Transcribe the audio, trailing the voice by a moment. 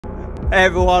Hey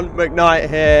everyone, McKnight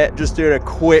here, just doing a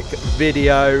quick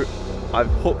video. I've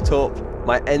hooked up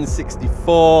my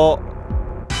N64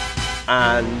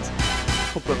 and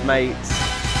a couple of mates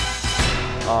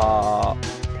are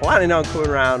planning on coming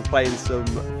around playing some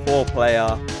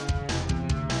 4-player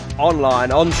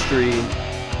online on stream,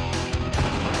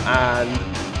 and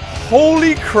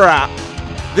holy crap,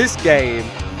 this game,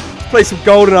 let's play some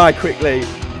GoldenEye quickly.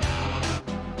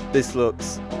 This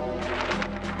looks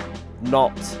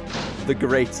not the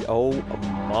greatest. Oh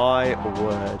my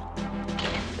word.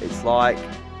 It's like,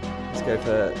 let's go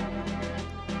for,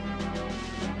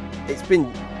 it's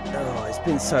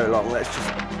been so long. Let's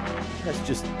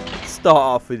just start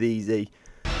off with easy.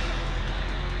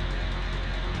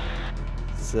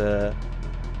 Let's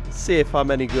see if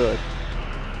I'm any good.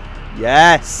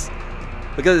 Yes!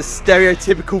 Look at the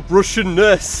stereotypical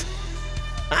Russianness.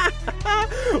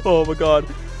 Oh my god.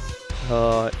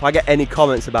 If I get any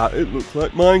comments about it looks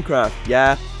like Minecraft,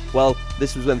 yeah, well,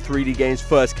 this was when 3D games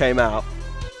first came out.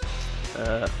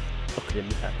 Look at him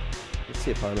there. Let's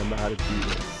see if I remember how to do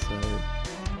this. So,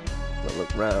 gotta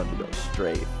look round, we got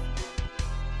straight.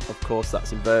 Of course,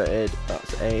 that's inverted.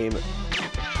 That's aim.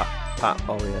 Pat.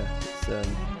 Oh yeah. It's,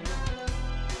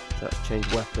 that's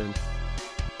change weapon.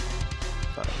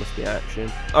 That must be action.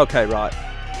 Okay, right.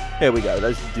 Here we go.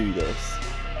 Let's do this.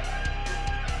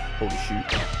 Holy shoot.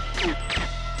 Oh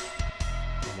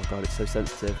my god, it's so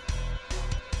sensitive.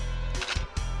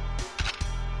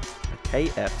 Okay,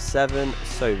 F7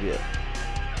 Soviet.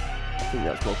 I think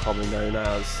that's more commonly known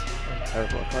as. I'm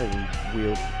terrible, I can't even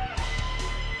wield. I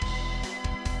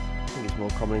think it's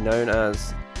more commonly known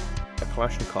as a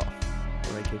Kalashnikov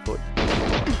or AK-40.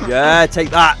 Yeah, take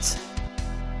that!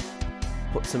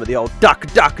 Put some of the old duck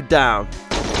down.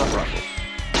 That rifle.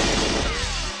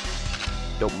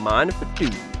 Don't mind if I do.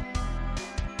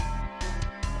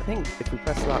 I think if we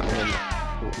press that, then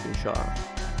we'll be shot at.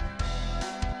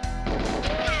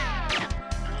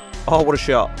 Oh, what a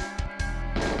shot!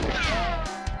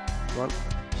 Come on.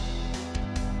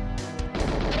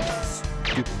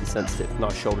 Stupidly sensitive.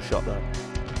 Nice shoulder shot there.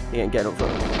 He ain't getting up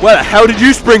front. Where the hell did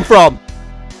you spring from?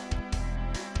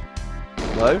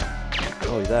 Hello?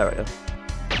 Oh, you're there, right?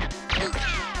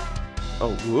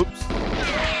 Oh, whoops.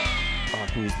 Oh, I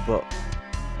can use the butt.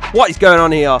 What is going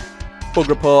on here? Bug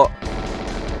report.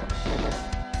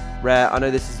 Rare. I know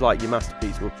this is like your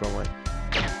masterpiece. Whoops, wrong way.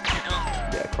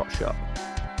 Yeah, crotch shot.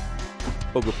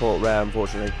 Bug report rare,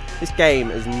 unfortunately. This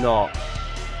game is not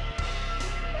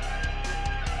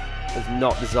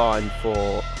designed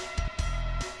for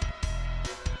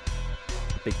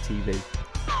a big TV.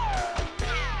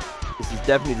 This is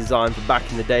definitely designed for back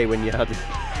in the day when you had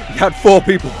 4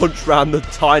 people hunched around the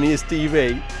tiniest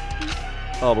TV.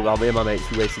 Oh my god, me and my mates,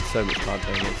 we wasted so much time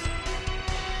playing this.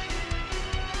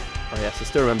 Oh yes, I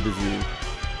still remember the zoom.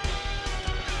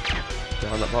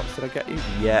 Behind that box, did I get you?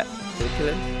 Yeah. Did I kill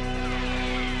him?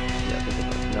 Yeah, I think I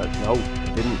did. No, I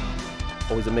didn't.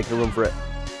 Always making a run for it.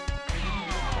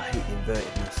 I hate the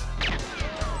invertedness.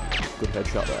 Good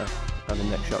headshot there. And the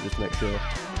next shot just to make sure.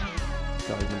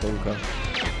 Guy's in the bunker.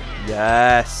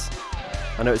 Yes!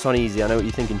 I know it's on easy, I know what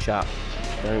you're thinking, chat.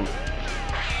 Don't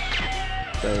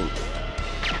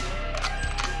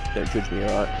judge me,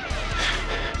 alright?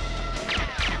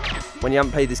 When you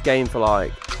haven't played this game for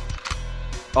like...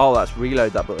 Oh, that's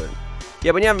reload that button.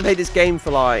 Yeah, when you haven't played this game for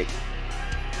like...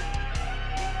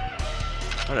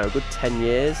 I don't know, a good 10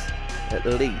 years at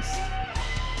least.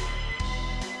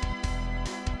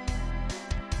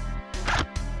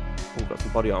 Oh, got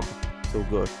some body armor. It's all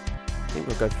good. I think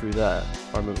we'll go through there,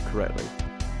 if I remember correctly.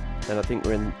 Then I think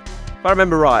we're in... If I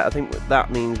remember right, I think that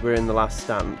means we're in the last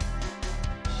stand.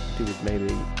 Do with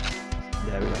maybe...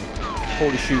 There we go.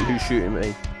 Holy shoot, who's shooting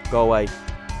me? Go away.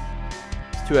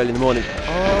 It's too early in the morning.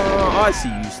 Oh, I see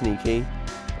you, sneaky.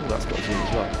 Oh, that's got a zoom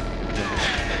as well.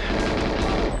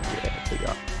 Yeah, take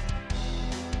that.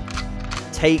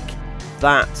 Take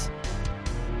that,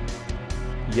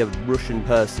 you Russian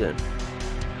person.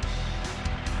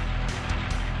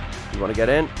 You want to get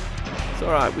in? It's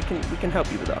alright, we can help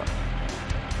you with that.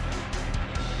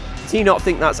 Does he not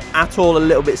think that's at all a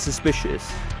little bit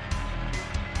suspicious?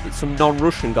 It's some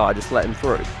non-Russian guy just let him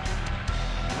through.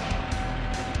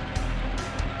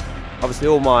 Obviously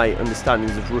all my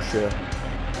understandings of Russia,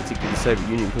 particularly the Soviet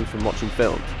Union, comes from watching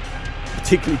films.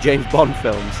 Particularly James Bond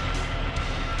films.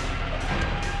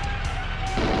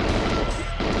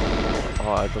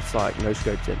 Oh, that's like no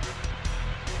scoped in.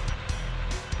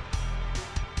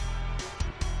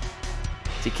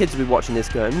 See, kids will be watching this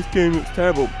going, this game looks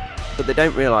terrible. But they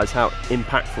don't realise how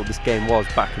impactful this game was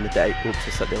back in the day. Oops, I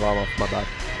set the alarm off, my bad.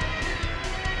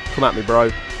 Come at me,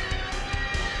 bro.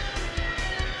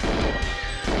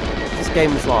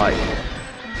 game was like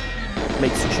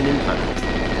made such an impact.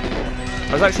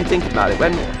 I was actually thinking about it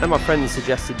when my friends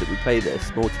suggested that we play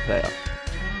this multiplayer.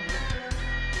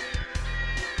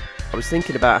 I was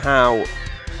thinking about how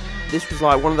this was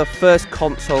like one of the first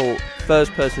console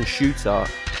first-person shooter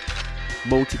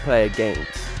multiplayer games.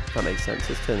 If that makes sense.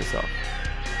 Let's turn this off.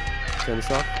 Turn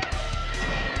this off.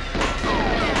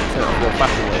 Turn it off real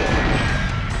fashion way.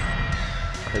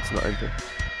 I hope it's not open.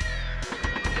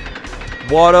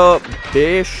 What up,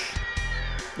 bish?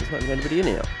 There's not even anybody in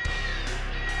here.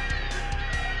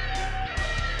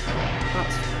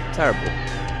 That's terrible.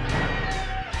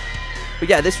 But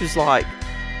yeah, this was like,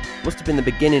 must have been the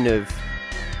beginning of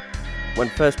when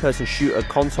first-person shooter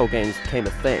console games became a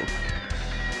thing.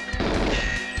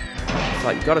 It's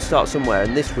like, you got to start somewhere,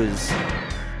 and this is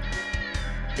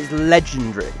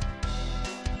legendary.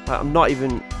 Like, I'm not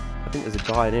even, I think there's a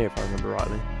guy in here if I remember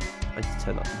rightly. I need to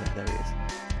turn that, yeah, there he is.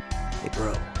 Hey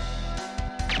bro.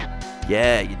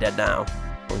 Yeah, you're dead now.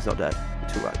 Oh, he's not dead.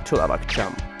 He took that like a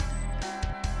champ.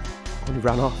 Oh, he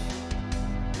ran off.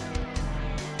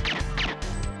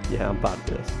 Yeah, I'm bad at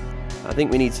this. I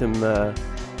think we need some...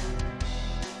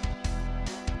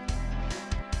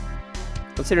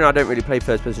 Considering I don't really play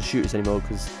first-person shooters anymore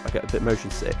because I get a bit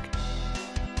motion sick.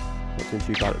 Not doing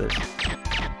too bad at this.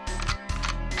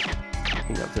 I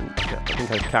think that's I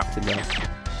think I capped in there.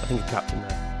 I think I capped in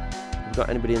there. Have we got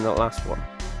anybody in that last one?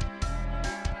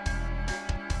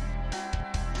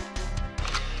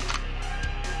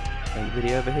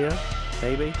 Anybody over here?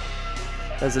 Maybe?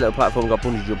 There's a little platform, got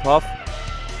bungee jump off.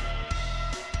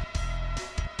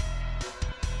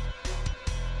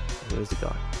 Where's the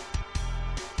guy?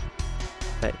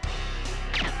 Hey.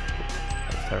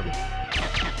 That was terrible.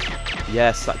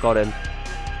 Yes, that got him.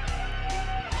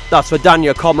 That's for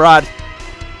Daniel, comrade.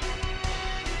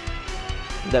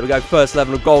 There we go, first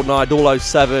level of GoldenEye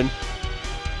 007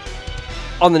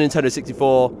 on the Nintendo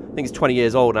 64. I think it's 20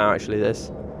 years old now, actually,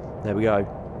 this. There we go.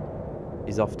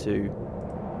 He's off to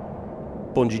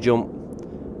bungee jump.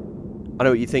 I know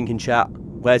what you're thinking, chat.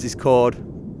 Where's his cord?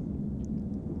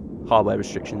 Hardware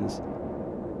restrictions.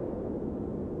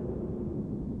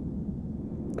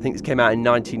 I think this came out in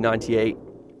 1998.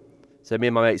 So me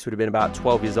and my mates would have been about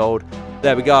 12 years old.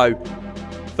 There we go.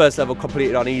 First level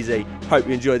completed on easy. Hope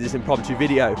you enjoyed this impromptu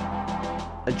video.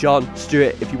 And John,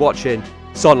 Stuart, if you're watching,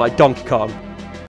 sound like Donkey Kong.